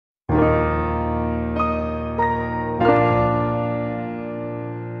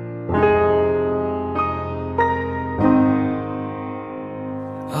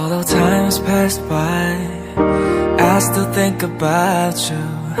times passed by, I still think about you.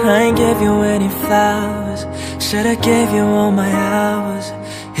 I ain't give you any flowers, should've gave you all my hours.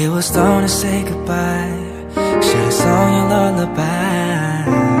 It was time to say goodbye, should've sung your lullaby.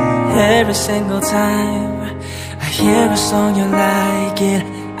 Every single time I hear a song you like it,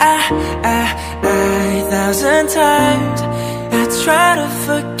 I thousand times I try to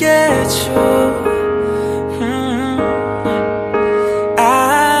forget you.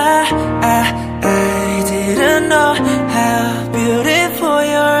 I didn't know how beautiful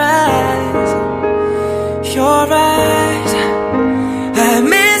your eyes, I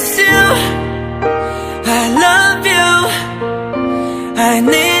miss you, I love you, I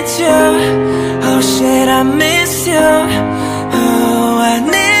need you. Oh shit, I miss you. Oh, I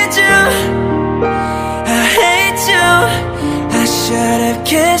need you, I hate you, I should have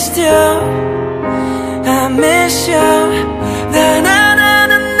kissed you. I miss you. Na na na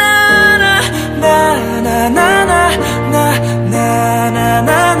na na na na na na na na na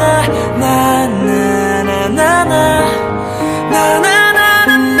na na na na na na.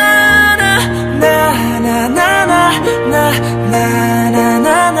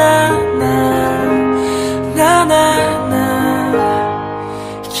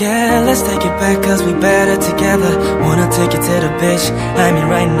 Yeah, let's take it back cause we better together. Wanna take you to the beach, I mean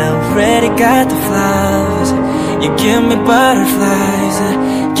right now. Already got the flowers, you give me butterflies.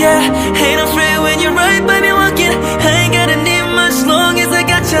 Yeah, ain't afraid when you're right by me walking. I ain't gotta need much long as I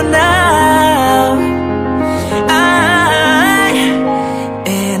got you now.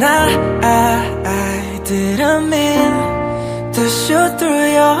 I didn't mean to shoot through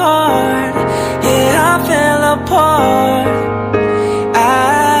your heart. Yeah, I fell apart.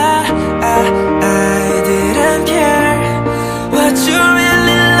 I didn't care what you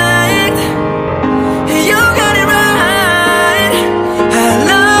really liked. You got it right. I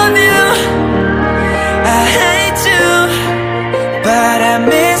love you, I hate you, but I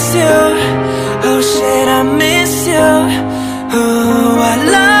miss you. Oh shit, I miss you. Oh, I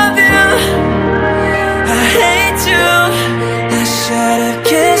love you, I hate you, I should've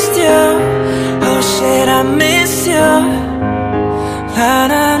kissed you. Oh shit, I miss you. Na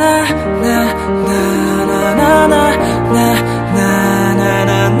na na na na na na na na na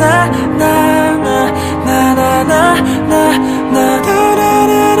na na na na na na.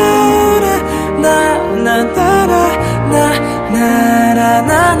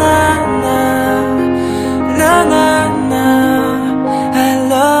 I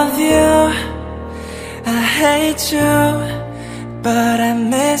love you, I hate you, but I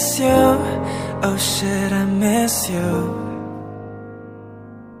miss you. Oh shit, I miss you.